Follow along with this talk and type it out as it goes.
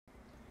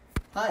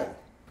Hi,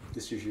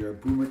 this is your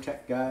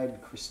BoomerTech guide,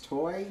 Chris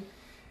Toy,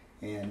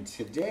 and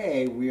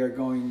today we are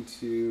going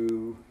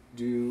to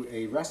do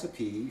a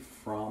recipe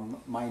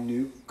from my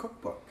new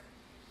cookbook,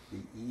 the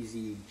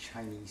Easy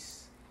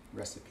Chinese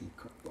Recipe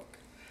Cookbook.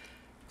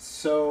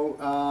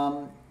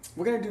 So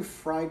we're going to do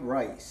fried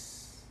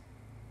rice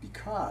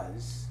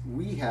because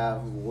we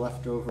have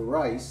leftover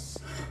rice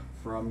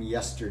from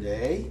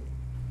yesterday,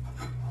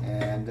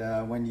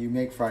 and when you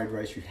make fried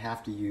rice you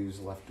have to use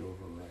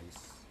leftover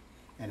rice.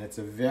 And it's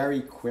a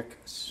very quick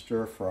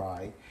stir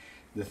fry.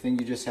 The thing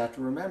you just have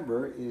to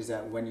remember is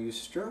that when you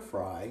stir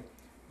fry,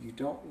 you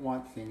don't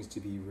want things to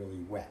be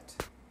really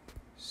wet.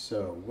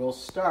 So we'll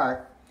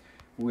start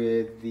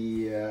with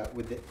the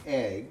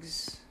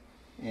eggs,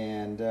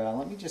 and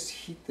let me just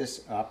heat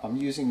this up. I'm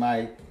using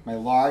my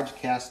large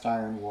cast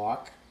iron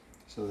wok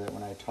so that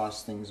when I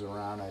toss things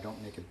around, I don't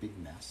make a big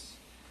mess.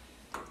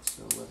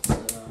 So let's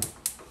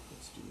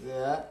do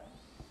that.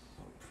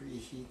 I'll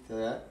preheat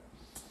that.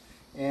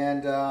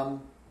 And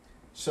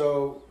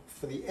so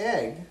for the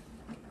egg,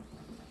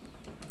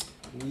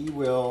 we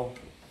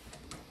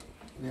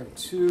have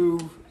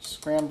 2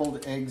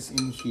 scrambled eggs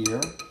in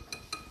here,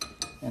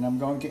 and I'm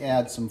going to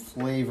add some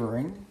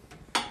flavoring.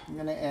 I'm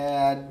going to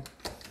add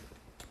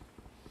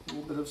a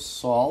little bit of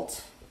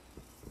salt.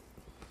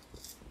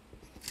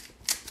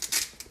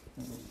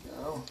 There we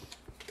go.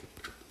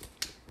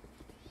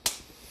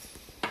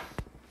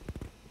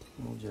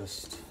 We'll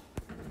just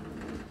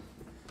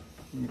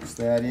mix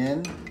that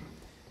in.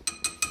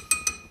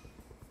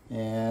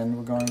 And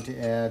we're going to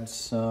add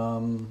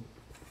some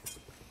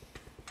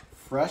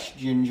fresh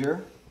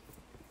ginger.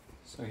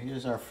 So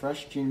here's our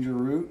fresh ginger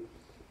root.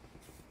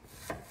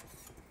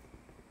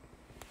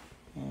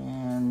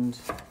 And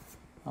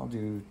I'll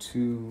do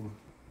two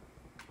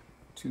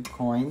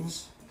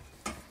coins.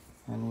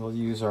 And we'll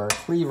use our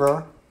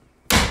cleaver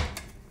to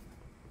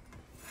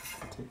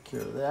take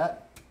care of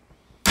that.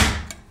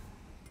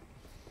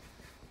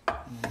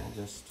 And we'll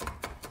just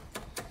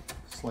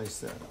slice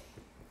that up.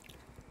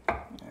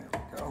 There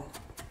we go.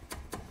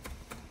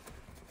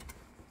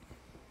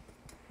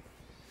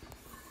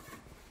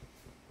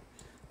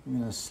 I'm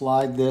going to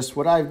slide this.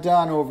 What I've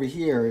done over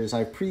here is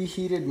I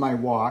preheated my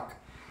wok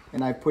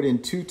and I put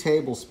in 2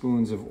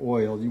 tablespoons of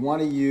oil. You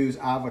want to use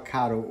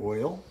avocado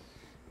oil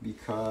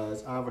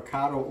because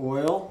avocado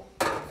oil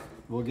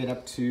will get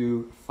up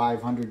to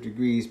 500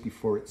 degrees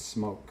before it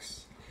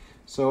smokes.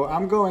 So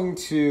I'm going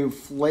to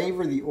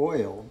flavor the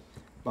oil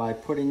by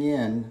putting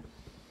in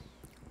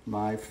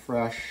my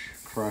fresh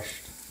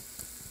crushed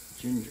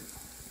ginger.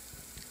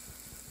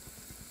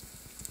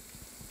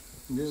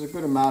 And there's a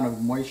good amount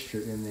of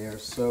moisture in there,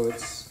 so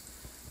it's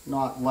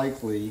not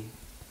likely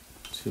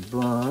to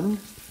burn.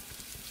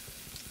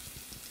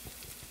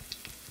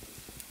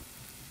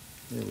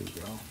 There we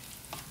go.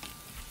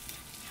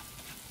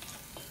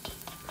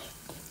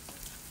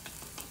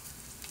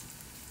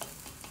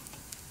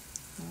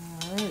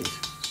 All right,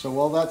 so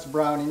while that's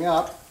browning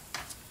up,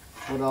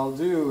 what I'll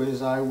do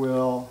is I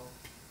will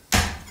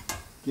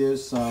give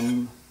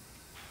some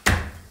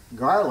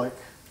garlic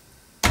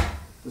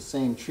the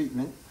same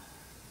treatment.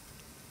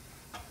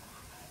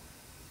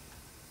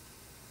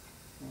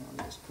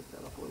 I'll just put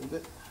that up a little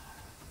bit.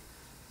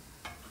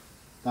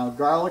 Now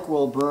garlic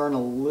will burn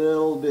a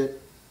little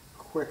bit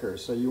quicker,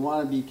 so you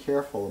want to be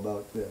careful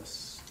about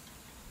this.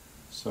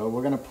 So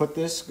we're going to put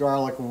this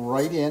garlic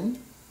right in.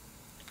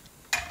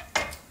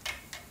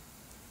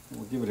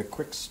 We'll give it a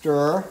quick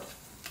stir.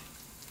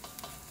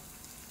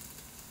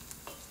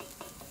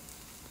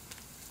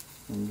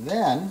 And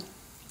then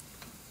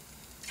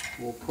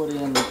we'll put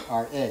in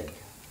our egg.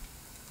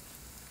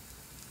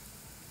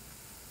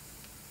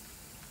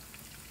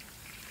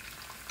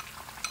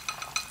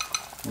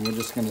 And we're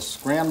just going to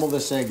scramble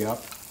this egg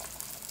up.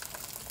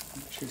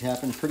 It should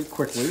happen pretty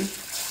quickly.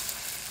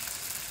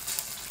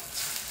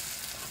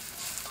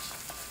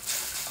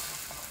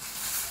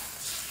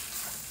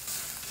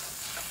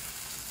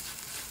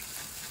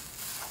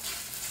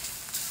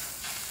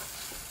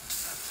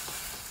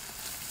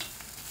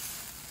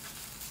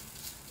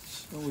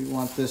 So we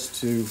want this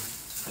to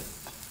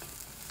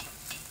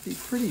be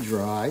pretty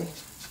dry.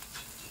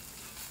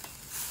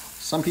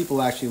 Some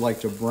people actually like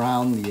to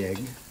brown the egg.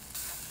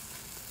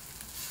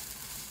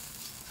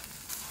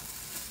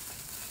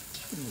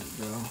 There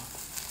we go.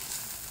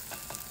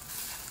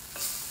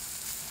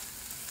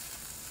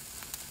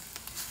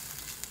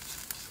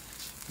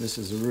 This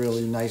is a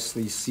really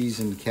nicely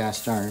seasoned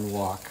cast iron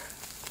wok.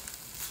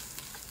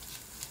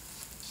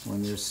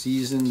 When they're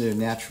seasoned, they're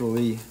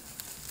naturally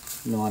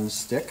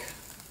non-stick.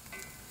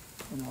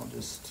 And I'll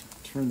just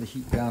turn the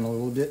heat down a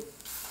little bit.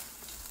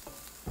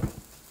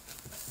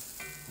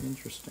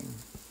 Interesting.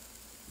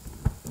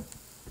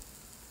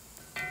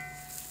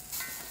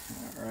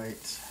 All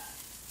right.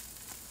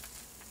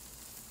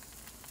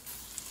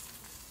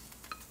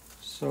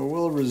 So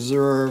we'll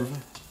reserve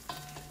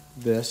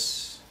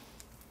this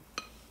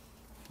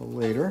for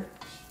later.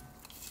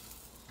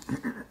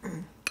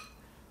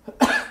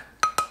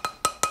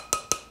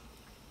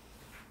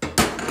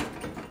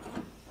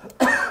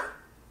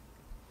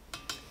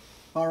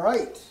 All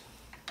right,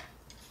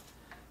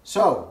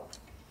 So,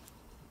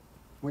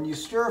 when you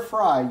stir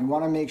fry, you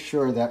want to make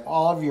sure that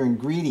all of your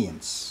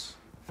ingredients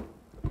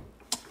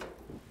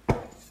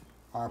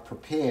are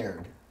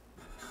prepared.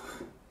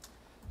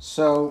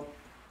 So,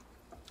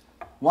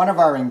 one of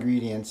our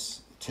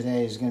ingredients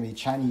today is going to be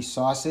Chinese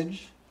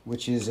sausage,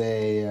 which is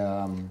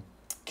a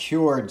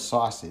cured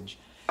sausage.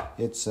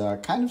 It's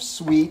kind of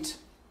sweet,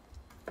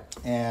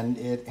 and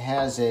it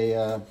has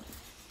a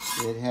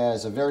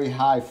very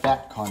high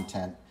fat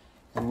content.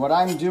 And what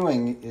I'm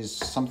doing is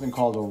something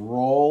called a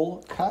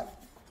roll cut.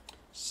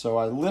 So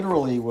I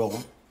literally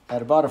will,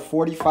 at about a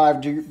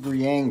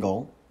 45-degree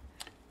angle,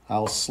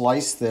 I'll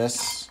slice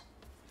this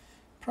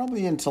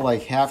probably into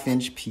like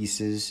half-inch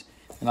pieces,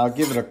 and I'll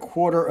give it a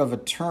quarter of a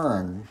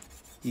turn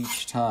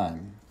each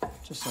time,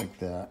 just like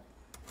that.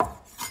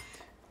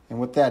 And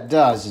what that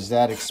does is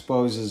that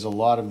exposes a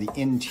lot of the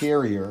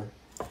interior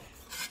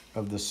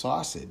of the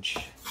sausage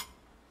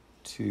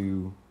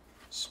to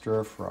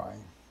stir fry.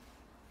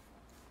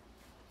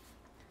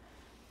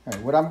 All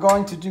right, what I'm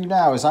going to do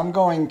now is I'm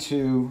going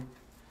to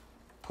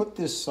put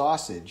this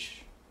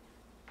sausage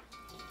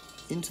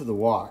into the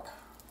wok.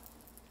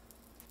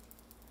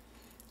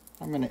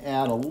 I'm going to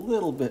add a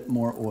little bit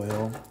more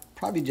oil,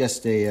 probably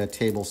just a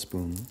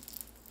tablespoon.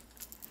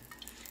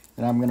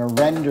 And I'm going to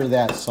render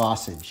that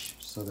sausage.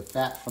 So the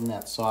fat from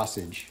that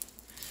sausage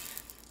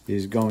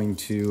is going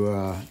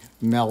to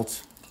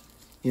melt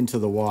into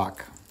the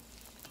wok.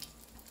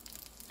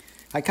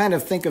 I kind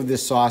of think of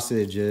this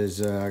sausage as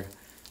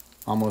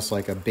almost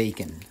like a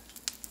bacon,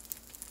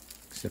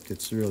 except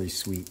it's really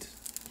sweet.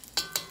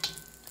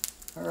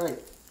 All right.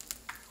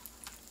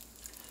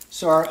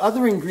 So our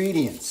other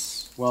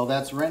ingredients, while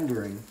that's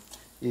rendering,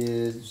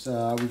 is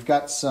we've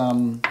got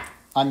some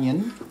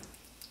onion.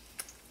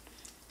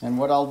 And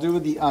what I'll do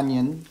with the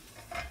onion,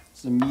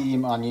 it's a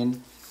medium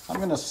onion, I'm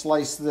going to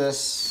slice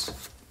this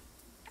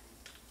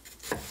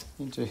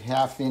into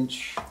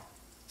half-inch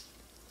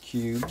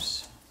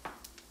cubes.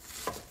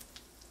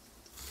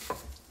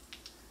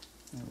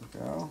 There we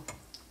go.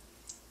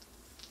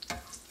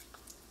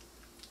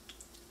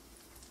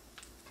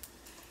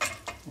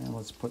 And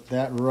let's put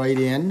that right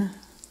in.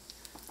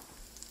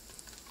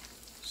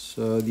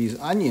 So these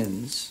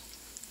onions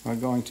are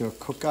going to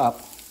cook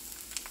up.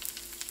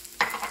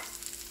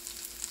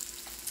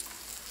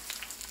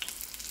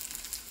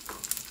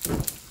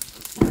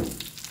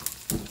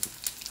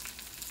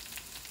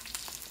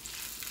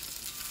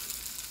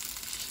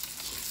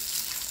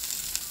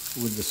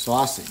 With the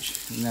sausage,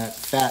 and that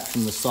fat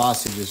from the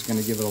sausage is going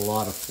to give it a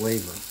lot of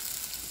flavor.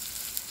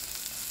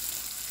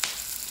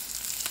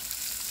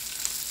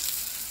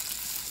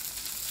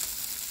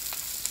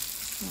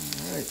 All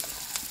right,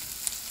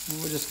 and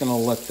we're just going to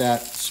let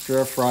that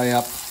stir fry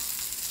up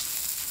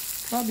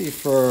probably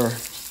for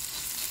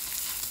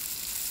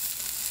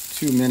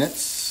 2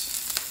 minutes.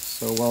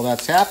 So while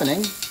that's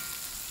happening,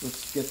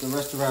 let's get the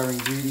rest of our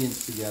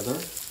ingredients together.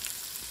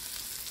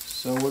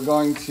 So we're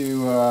going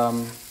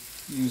to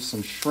use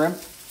some shrimp.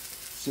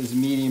 This is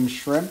medium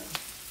shrimp.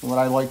 And what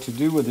I like to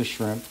do with the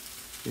shrimp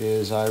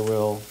is I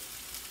will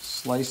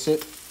slice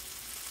it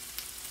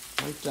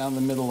right down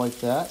the middle like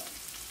that.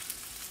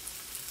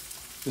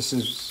 This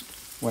is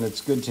when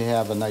it's good to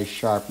have a nice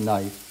sharp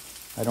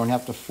knife. I don't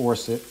have to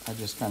force it. I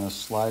just kind of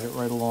slide it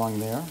right along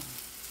there.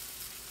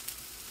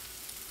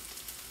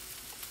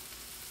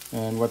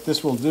 And what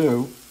this will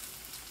do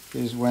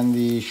is when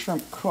the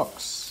shrimp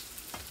cooks,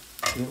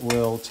 it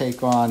will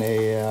take on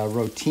a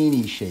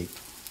rotini shape.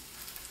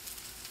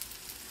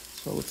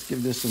 So let's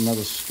give this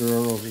another stir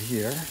over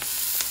here.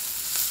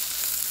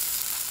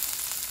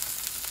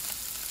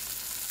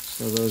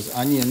 So those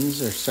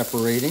onions are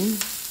separating.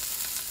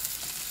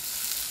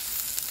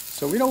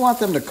 So we don't want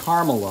them to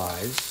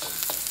caramelize.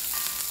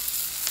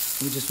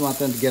 We just want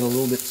them to get a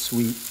little bit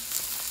sweet.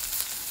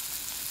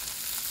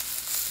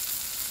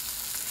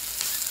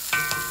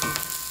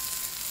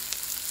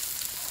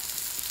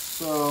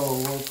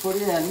 So we'll put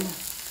in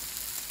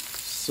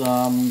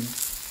some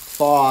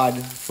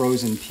thawed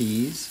frozen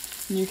peas.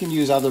 And you can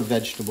use other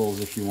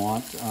vegetables if you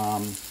want.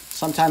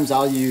 Sometimes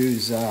I'll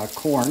use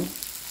corn,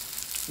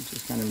 which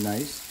is kind of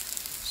nice.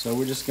 So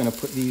we're just going to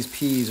put these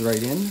peas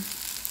right in.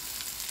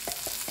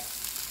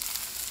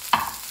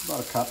 About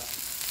a cup.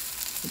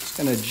 We're just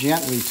going to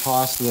gently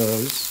toss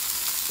those.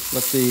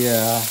 Let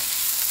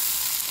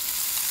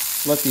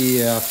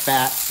the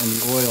fat and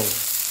the oil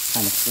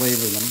kind of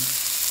flavor them.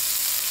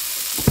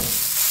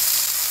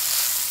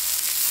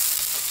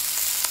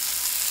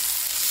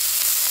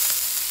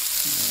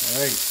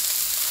 All right.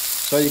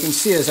 So you can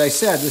see, as I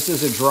said, this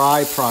is a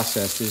dry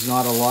process. There's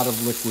not a lot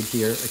of liquid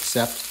here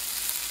except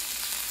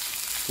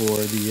for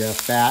the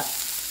fat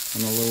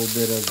and a little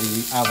bit of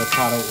the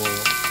avocado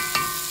oil.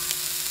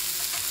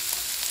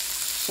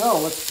 So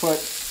let's put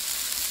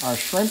our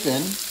shrimp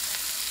in.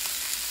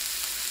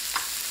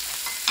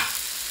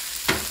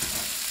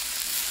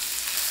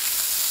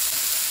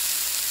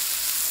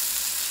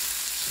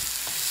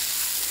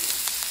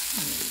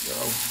 There we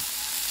go.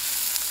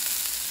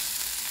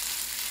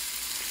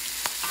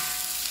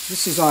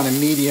 This is on a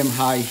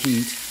medium-high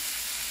heat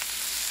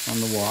on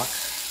the wok.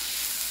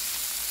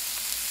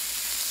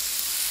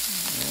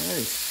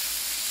 rice.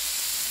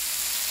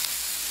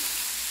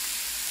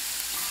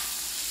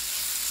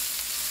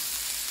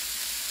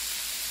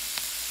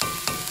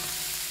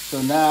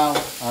 So now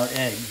our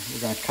egg,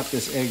 we're going to cut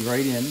this egg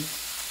right in.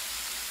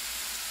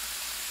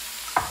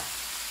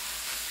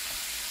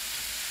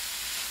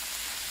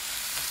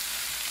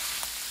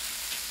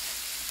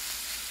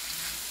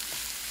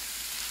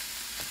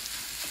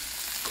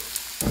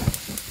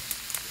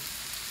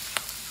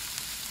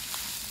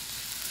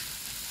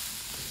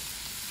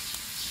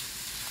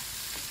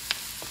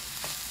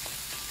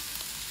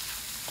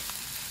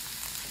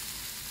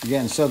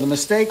 Again, so the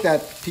mistake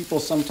that people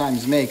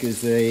sometimes make is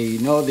they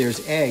know there's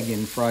egg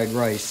in fried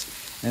rice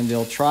and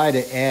they'll try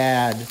to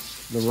add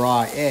the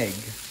raw egg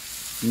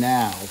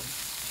now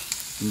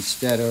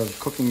instead of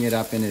cooking it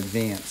up in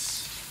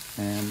advance.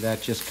 And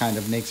that just kind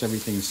of makes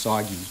everything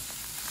soggy.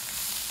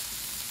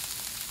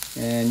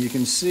 And you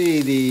can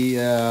see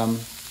the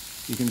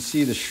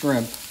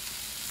shrimp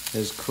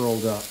has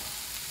curled up.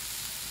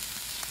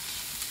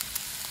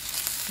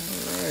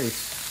 All right.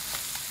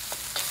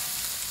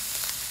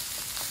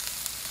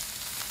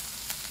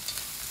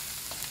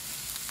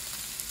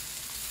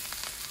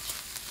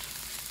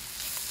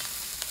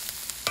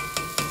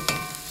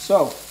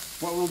 So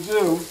what we'll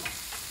do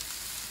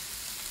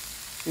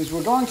is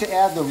we're going to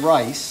add the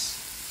rice.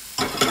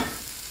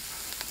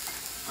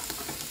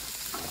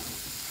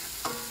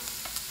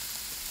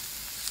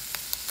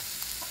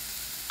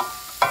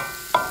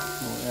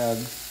 We'll add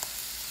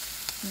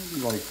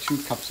maybe like 2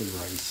 cups of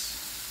rice.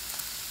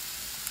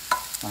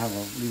 I'll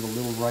leave a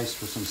little rice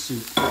for some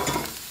soup.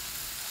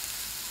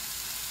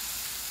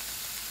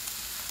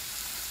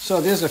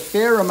 So there's a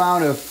fair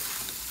amount of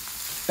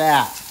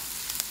fat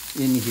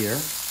in here,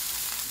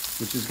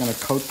 which is going to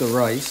coat the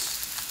rice.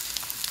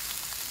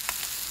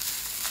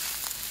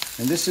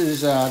 And this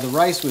is, the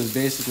rice was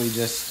basically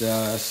just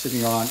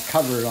sitting on,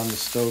 covered on the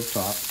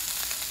stovetop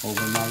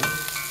overnight.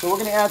 So we're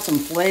going to add some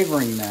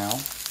flavoring now.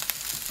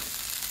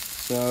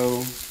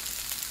 So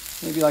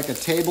maybe like a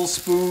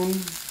tablespoon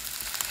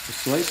of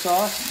soy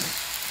sauce.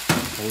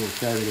 A little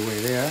carried away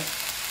there.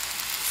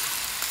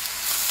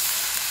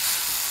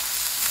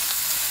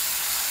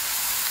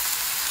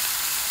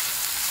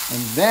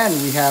 And then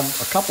we have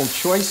a couple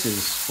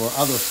choices for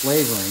other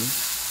flavoring.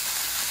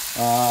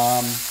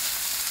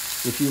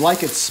 If you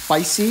like it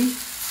spicy,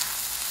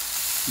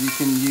 you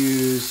can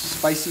use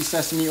spicy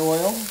sesame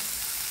oil.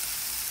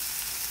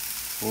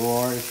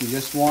 Or if you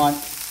just want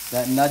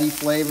that nutty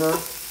flavor,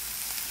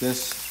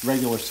 just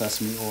regular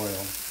sesame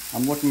oil.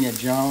 I'm looking at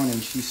Joan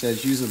and she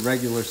says use a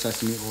regular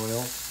sesame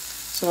oil.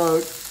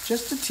 So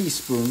just a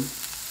teaspoon,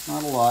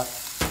 not a lot.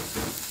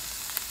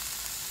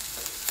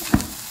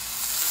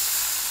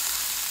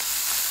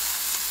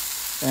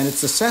 And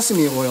it's the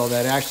sesame oil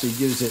that actually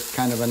gives it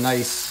kind of a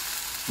nice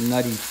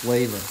nutty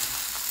flavor.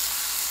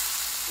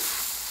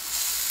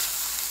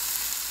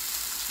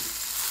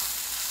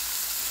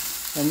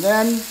 And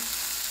then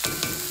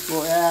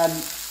we'll add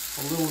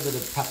a little bit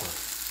of pepper.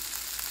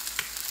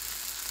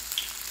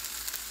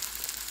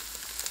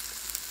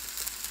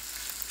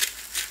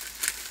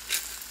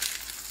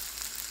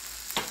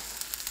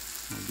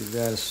 I'll give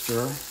that a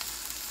stir.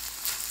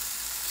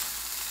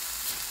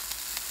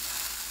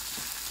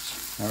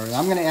 All right,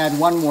 I'm going to add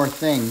one more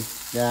thing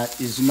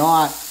that is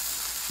not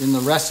in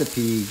the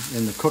recipe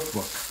in the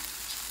cookbook.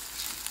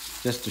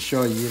 Just to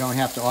show you, you don't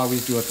have to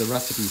always do what the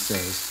recipe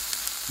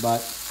says.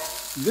 But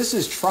this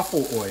is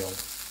truffle oil,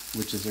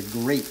 which is a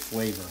great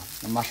flavor,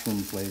 a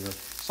mushroom flavor.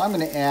 So I'm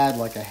going to add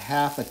like a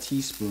half a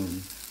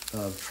teaspoon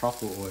of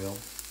truffle oil,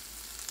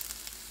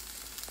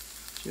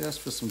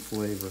 just for some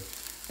flavor.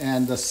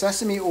 And the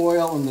sesame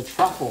oil and the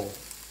truffle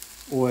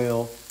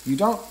oil, you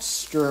don't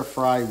stir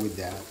fry with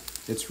that.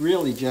 It's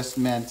really just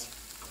meant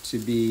to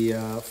be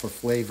for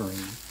flavoring.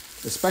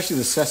 Especially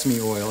the sesame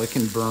oil, it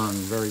can burn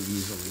very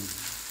easily.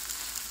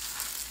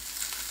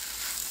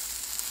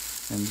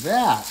 And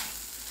that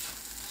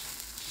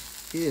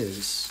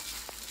is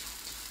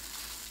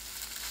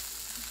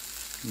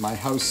my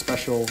house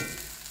special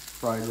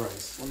fried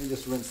rice. Let me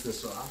just rinse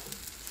this off.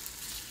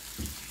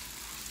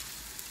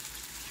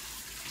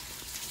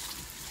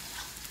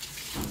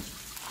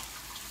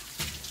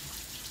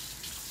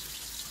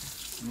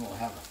 And we'll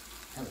have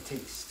a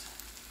taste.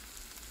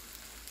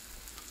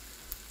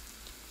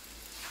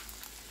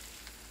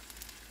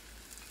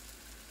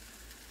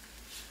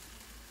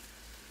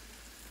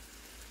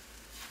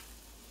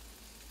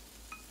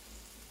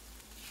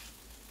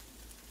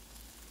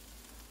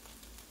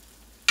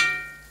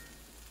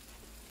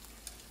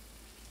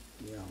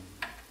 Yum.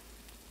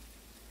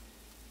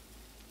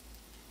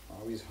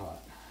 Always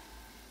hot.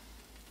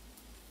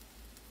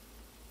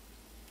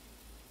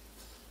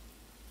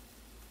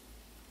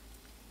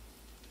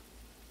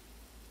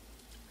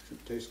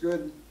 Should taste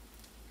good.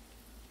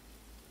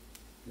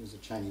 Here's a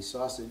Chinese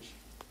sausage.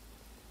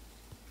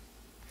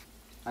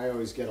 I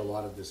always get a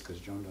lot of this because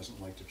Joan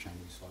doesn't like the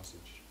Chinese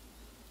sausage.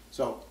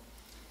 So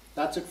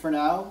that's it for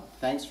now.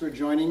 Thanks for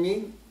joining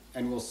me,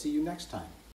 and we'll see you next time.